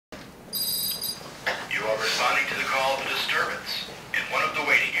small disturbance in one of the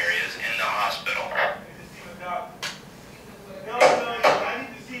waiting areas in the hospital. No, I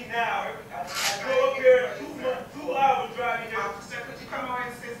need to see now. I drove up here 2 hours driving here. Officer, could you come over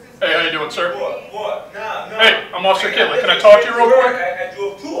and assist us? Hey, how you doing, sir? What? No. Hey, I'm Officer Kinley. Can I talk to you real quick? I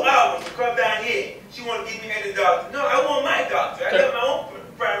drove 2 hours to come down here. She wanted to give me any doctor. No, I want my doctor. I got my own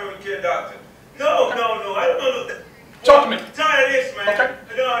primary care doctor. No, I don't know that. Talk to me. I'm tired of this, man. Okay.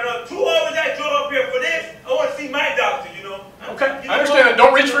 No. 2 hours I drove up here for this. I want to see my doctor, you know. Okay, I understand that.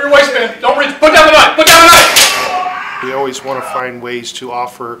 Don't reach for your waistband. Don't reach. Put down the knife. Put down the knife! We always want to find ways to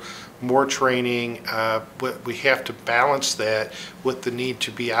offer more training, but we have to balance that with the need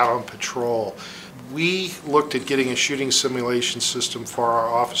to be out on patrol. We looked at getting a shooting simulation system for our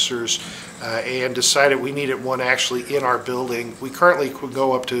officers and decided we needed one actually in our building. We currently could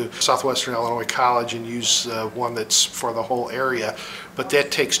go up to Southwestern Illinois College and use one that's for the whole area, but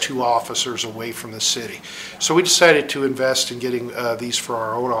that takes 2 officers away from the city. So we decided to invest in getting these for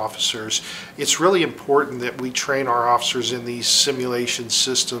our own officers. It's really important that we train our officers in these simulation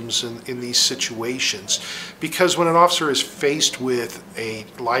systems and in these situations, because when an officer is faced with a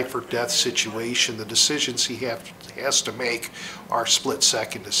life or death situation, the decisions he has to make are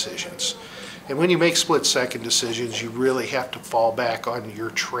split-second decisions. And when you make split-second decisions, you really have to fall back on your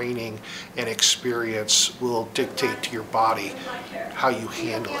training and experience will dictate to your body how you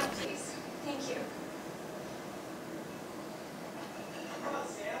handle it. Thank you.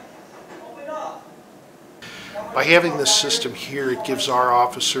 By having this system here, it gives our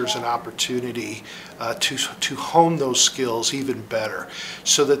officers an opportunity to hone those skills even better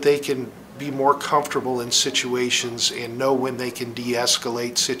so that they can be more comfortable in situations and know when they can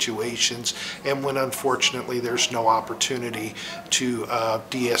de-escalate situations and when unfortunately there's no opportunity to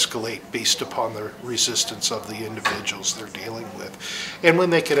de-escalate based upon the resistance of the individuals they're dealing with, and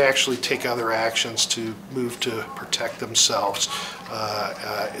when they could actually take other actions to move to protect themselves.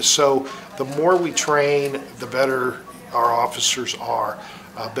 So the more we train, the better our officers are.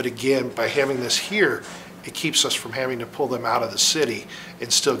 But again, by having this here, it keeps us from having to pull them out of the city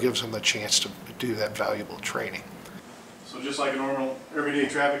and still gives them the chance to do that valuable training. So just like a normal everyday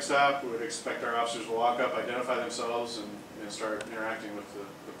traffic stop, we would expect our officers to walk up, identify themselves, and start interacting with the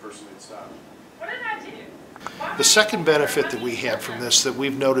person they'd stopped. What did I do? The second benefit that we had from this, that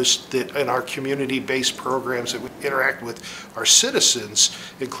we've noticed that in our community-based programs that we interact with our citizens,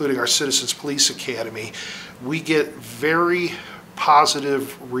 including our Citizens Police Academy, we get very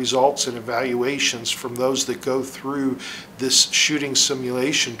positive results and evaluations from those that go through this shooting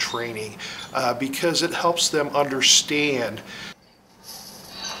simulation training because it helps them understand.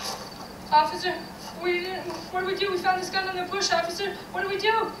 Officer, what do we do? We found this gun on the bush, officer. What do we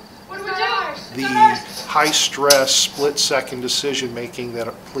do? What do we do? The high-stress, split-second decision-making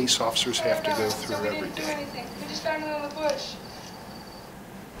that police officers have to go through every day. We just found it on the bush.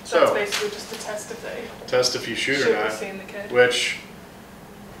 So it's basically just a test if you shoot or not, which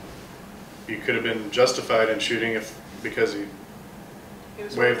you could have been justified in shooting because he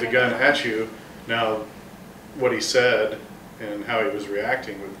waved the gun at you. Now, what he said and how he was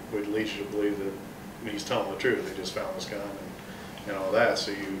reacting would lead you to believe that he's telling the truth. They just found this gun and all that,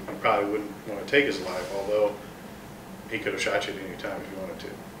 so you probably wouldn't want to take his life, although he could have shot you at any time if he wanted to.